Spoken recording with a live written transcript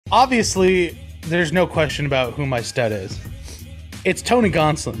obviously, there's no question about who my stud is. It's Tony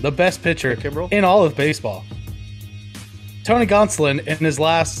Gonsolin, the best pitcher in all of baseball. Tony Gonsolin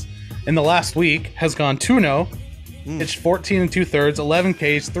in the last week has gone 2-0, pitched 14 2/3, 11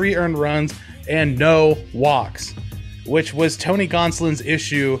 Ks, 3 earned runs, and no walks, which was Tony Gonsolin's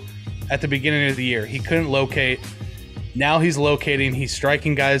issue at the beginning of the year. He couldn't locate. Now he's locating. He's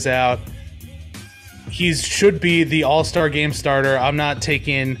striking guys out. He should be the All-Star game starter. I'm not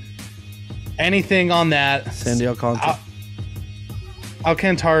taking anything on that. Sandy Alcantara.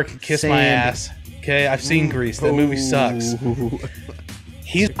 Alcantara can kiss my ass. Okay, I've seen Grease. That movie sucks.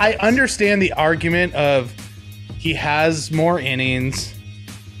 I understand the argument of he has more innings,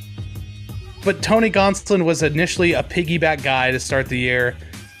 but Tony Gonsolin was initially a piggyback guy to start the year,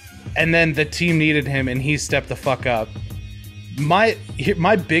 and then the team needed him, and he stepped the fuck up. My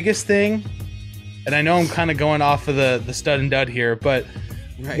biggest thing, and I know I'm kind of going off of the stud and dud here, but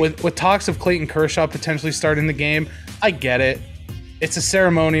with talks of Clayton Kershaw potentially starting the game, I get it. It's a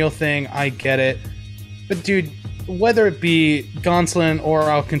ceremonial thing. I get it. But, dude, whether it be Gonsolin or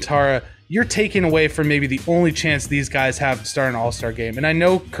Alcantara, you're taking away from maybe the only chance these guys have to start an All-Star game. And I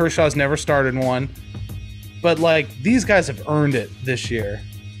know Kershaw's never started one, but, like, these guys have earned it this year.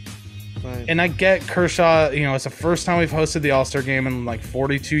 Right. And I get Kershaw, it's the first time we've hosted the All-Star game in, like,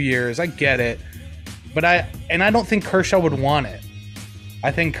 42 years. I get it. But I don't think Kershaw would want it.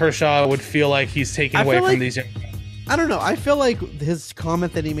 I think Kershaw would feel like he's taken away from these young guys. I don't know. I feel like his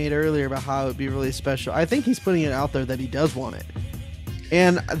comment that he made earlier about how it would be really special, I think he's putting it out there that he does want it.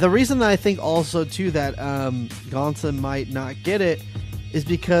 And the reason that I think also, too, that Gonsolin might not get it is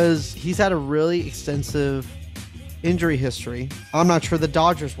because he's had a really extensive injury history. I'm not sure the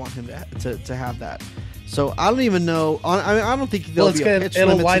Dodgers want him to have that. So I don't even know. I don't think there'll be a pitch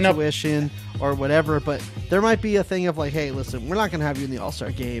limit situation or whatever, but there might be a thing of like, hey, listen, we're not going to have you in the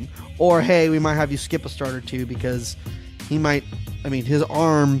All-Star game, or hey, we might have you skip a start or two because he might. I mean, his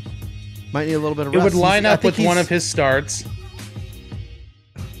arm might need a little bit of rest. It would line up with one of his starts.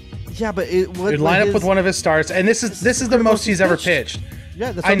 Yeah, but it would line up with one of his starts, and this is the most he's ever pitched.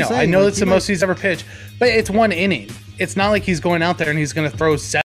 Yeah, that's what I'm saying. I know it's the most he's ever pitched, but it's one inning. It's not like he's going out there and he's going to throw 7